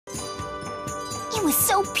It was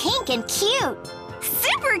so pink and cute.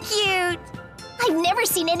 Super cute! I've never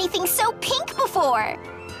seen anything so pink before.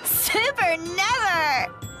 Super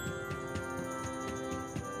never!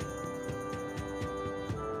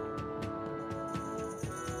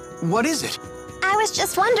 What is it? I was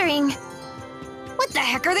just wondering. What the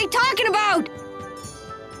heck are they talking about?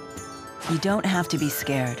 You don't have to be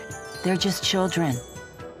scared. They're just children.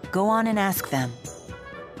 Go on and ask them.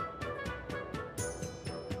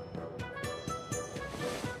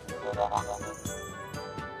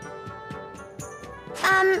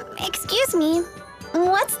 Excuse me.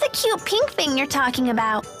 What's the cute pink thing you're talking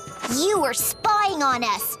about? You were spying on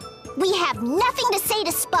us. We have nothing to say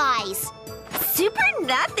to spies. Super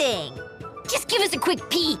nothing. Just give us a quick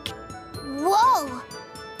peek. Whoa!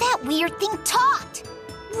 That weird thing talked.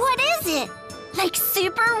 What is it? Like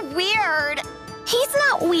super weird. He's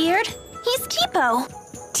not weird. He's Tipo.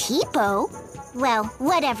 Tipo? Well,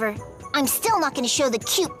 whatever. I'm still not going to show the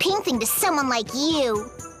cute pink thing to someone like you.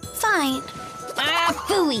 Fine. Ah,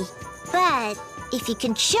 phooey. But if you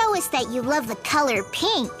can show us that you love the color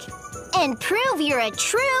pink and prove you're a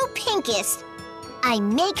true pinkist, I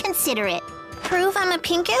may consider it. Prove I'm a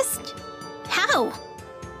pinkist? How?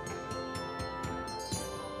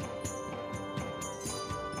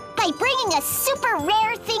 By bringing us super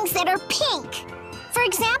rare things that are pink. For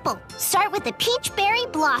example, start with the peach berry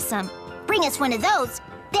blossom. Bring us one of those,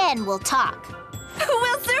 then we'll talk.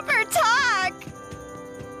 We'll super talk.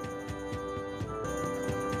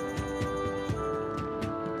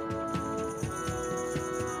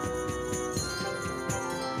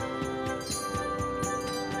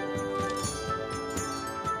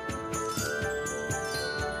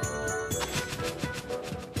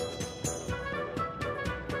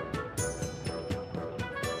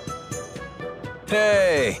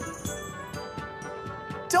 Hey!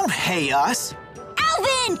 Don't hey us!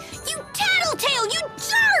 Alvin! You tattletale! You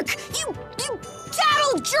jerk! You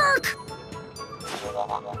tattle jerk!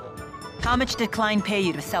 How much did Klein pay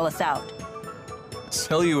you to sell us out?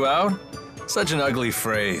 Sell you out? Such an ugly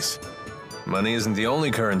phrase. Money isn't the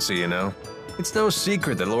only currency, you know. It's no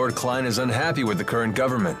secret that Lord Klein is unhappy with the current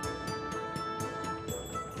government.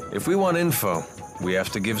 If we want info, we have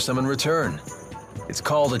to give some in return. It's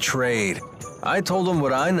called a trade. I told him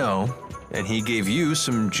what I know, and he gave you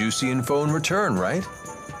some juicy info in return, right?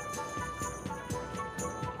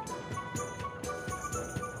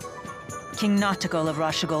 King Noctigol of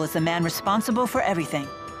Rashigol is the man responsible for everything.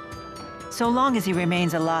 So long as he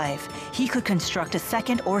remains alive, he could construct a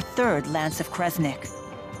second or third Lance of Kresnik.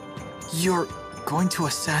 You're going to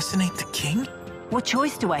assassinate the king? What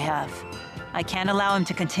choice do I have? I can't allow him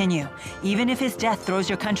to continue, even if his death throws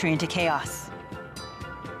your country into chaos.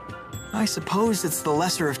 I suppose it's the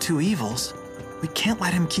lesser of two evils. We can't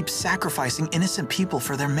let him keep sacrificing innocent people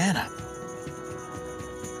for their mana.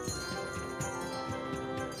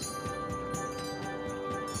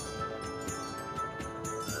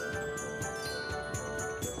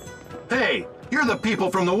 Hey, you're the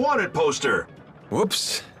people from the wanted poster.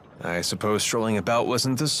 Whoops. I suppose strolling about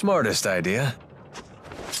wasn't the smartest idea.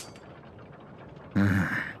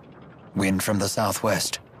 Wind from the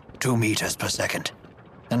southwest, 2 meters per second.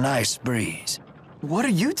 A nice breeze. What are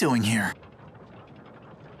you doing here?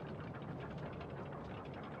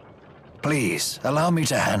 Please, allow me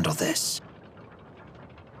to handle this.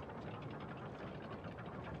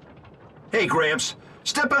 Hey, Gramps,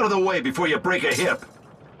 step out of the way before you break a hip.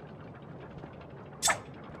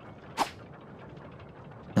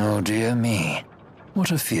 Oh dear me.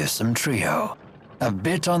 What a fearsome trio. A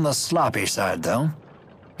bit on the sloppy side, though.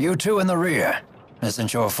 You two in the rear.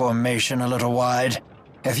 Isn't your formation a little wide?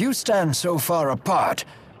 If you stand so far apart,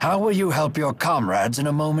 how will you help your comrades in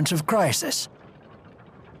a moment of crisis?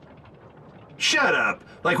 Shut up,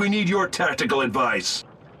 like we need your tactical advice.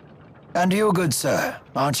 And you, good sir,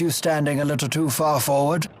 aren't you standing a little too far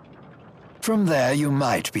forward? From there you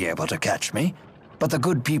might be able to catch me, but the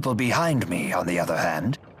good people behind me, on the other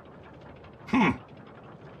hand...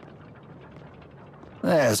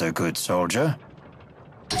 There's a good soldier.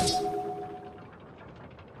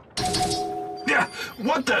 Yeah,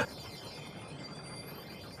 what the...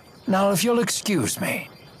 Now, if you'll excuse me.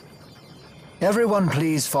 Everyone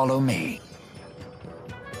please follow me.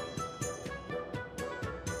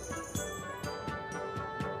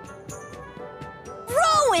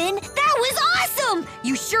 Rowan, that was awesome!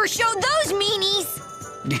 You sure showed those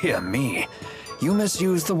meanies! Dear me, you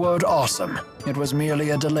misused the word awesome. It was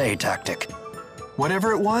merely a delay tactic.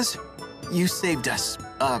 Whatever it was, you saved us,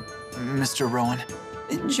 Mr. Rowan.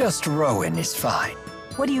 Just Rowan is fine.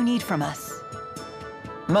 What do you need from us?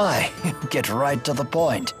 My, get right to the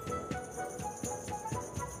point.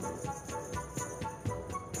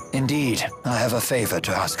 Indeed, I have a favor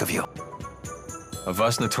to ask of you. Of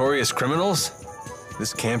us notorious criminals?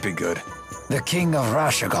 This can't be good. The King of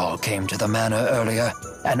Rashagal came to the manor earlier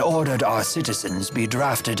and ordered our citizens be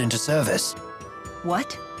drafted into service.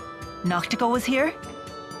 What? Noctigal was here?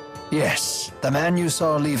 Yes, the man you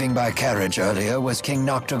saw leaving by carriage earlier was King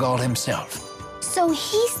Noctigal himself. So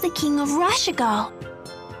he's the king of Rashagal.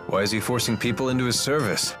 Why is he forcing people into his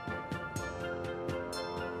service?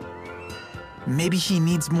 Maybe he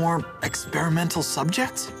needs more experimental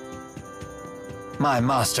subjects? My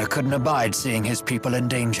master couldn't abide seeing his people in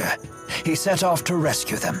danger. He set off to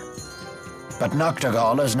rescue them. But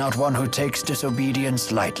Noctigal is not one who takes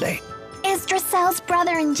disobedience lightly. Is Dracel's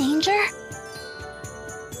brother in danger?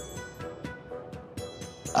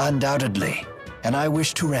 Undoubtedly, and I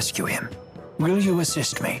wish to rescue him. Will you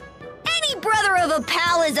assist me? Any brother of a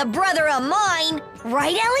pal is a brother of mine.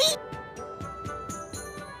 Right, Ellie?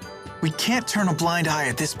 We can't turn a blind eye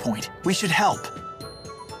at this point. We should help.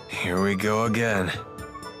 Here we go again.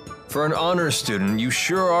 For an honors student, you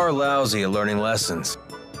sure are lousy at learning lessons.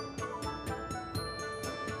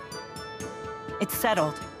 It's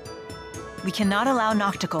settled. We cannot allow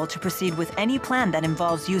Noctigal to proceed with any plan that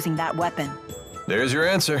involves using that weapon. There's your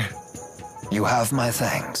answer. You have my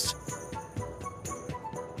thanks.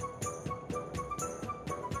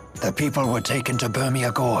 The people were taken to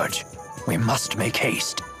Burmia Gorge. We must make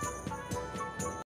haste.